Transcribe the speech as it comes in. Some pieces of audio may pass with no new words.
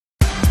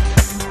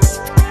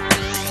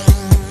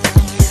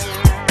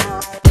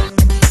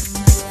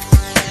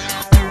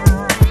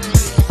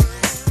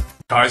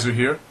Kaiser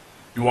here.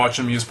 You're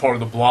watching me as part of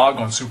the blog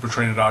on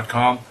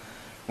supertrainer.com,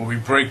 where we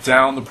break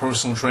down the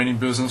personal training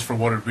business for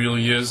what it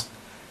really is.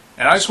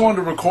 And I just wanted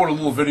to record a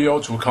little video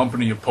to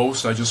accompany a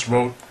post I just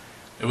wrote.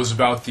 It was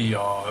about the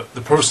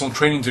personal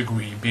training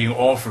degree being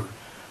offered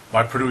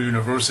by Purdue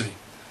University,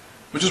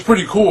 which is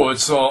pretty cool.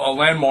 It's a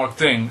landmark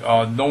thing.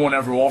 No one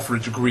ever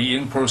offered a degree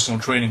in personal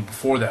training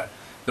before that.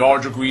 There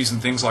are degrees in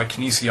things like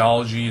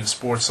kinesiology and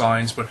sports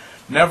science, but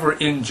never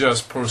in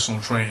just personal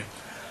training.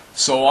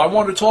 So I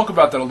wanted to talk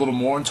about that a little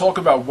more and talk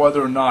about whether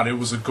or not it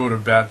was a good or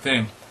bad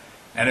thing.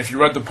 And if you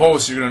read the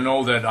post, you're going to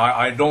know that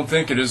I don't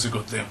think it is a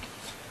good thing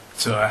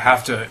to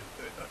have to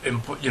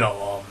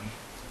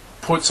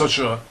put such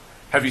a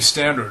heavy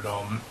standard,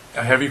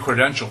 a heavy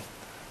credential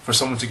for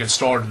someone to get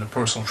started in the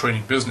personal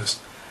training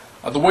business.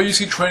 The way you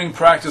see training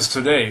practice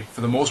today, for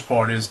the most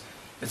part, is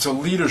it's a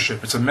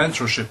leadership, it's a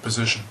mentorship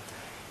position.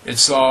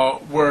 It's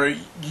where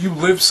you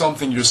live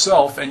something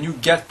yourself and you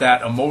get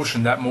that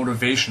emotion, that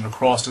motivation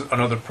across to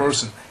another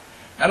person.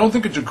 I don't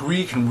think a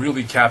degree can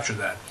really capture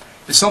that.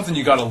 It's something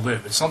you got to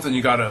live. It's something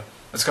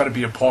that's got to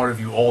be a part of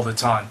you all the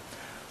time.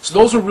 So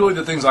those are really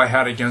the things I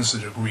had against the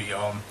degree.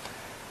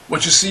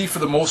 What you see for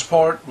the most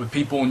part with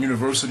people in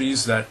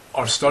universities that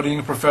are studying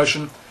a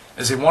profession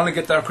is they want to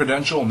get that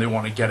credential and they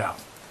want to get out.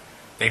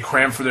 They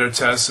cram for their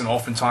tests and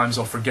oftentimes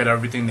they'll forget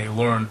everything they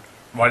learned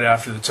right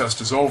after the test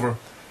is over.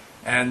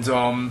 And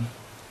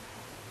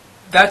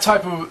that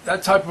type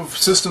of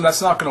system,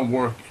 that's not going to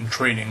work in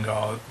training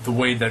the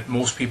way that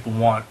most people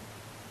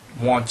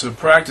want to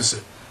practice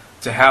it.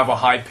 To have a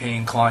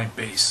high-paying client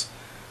base,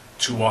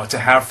 to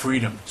have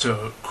freedom,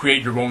 to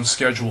create your own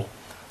schedule,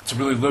 to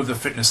really live the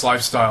fitness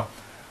lifestyle.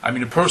 I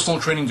mean, a personal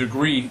training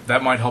degree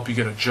that might help you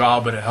get a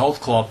job at a health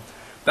club.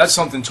 That's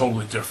something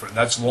totally different.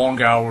 That's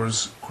long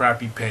hours,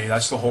 crappy pay.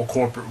 That's the whole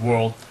corporate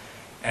world,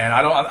 and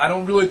I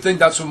don't really think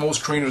that's what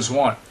most trainers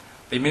want.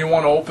 They may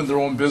want to open their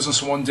own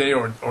business one day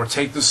or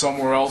take this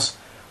somewhere else,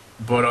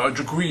 but a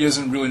degree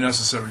isn't really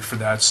necessary for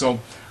that. So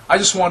I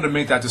just wanted to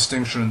make that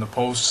distinction in the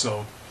post.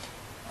 So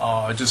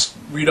just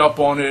read up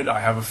on it. I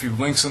have a few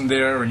links in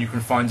there, and you can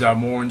find out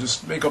more and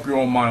just make up your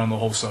own mind on the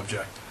whole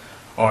subject.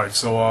 All right,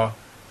 so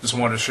just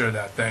wanted to share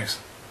that. Thanks.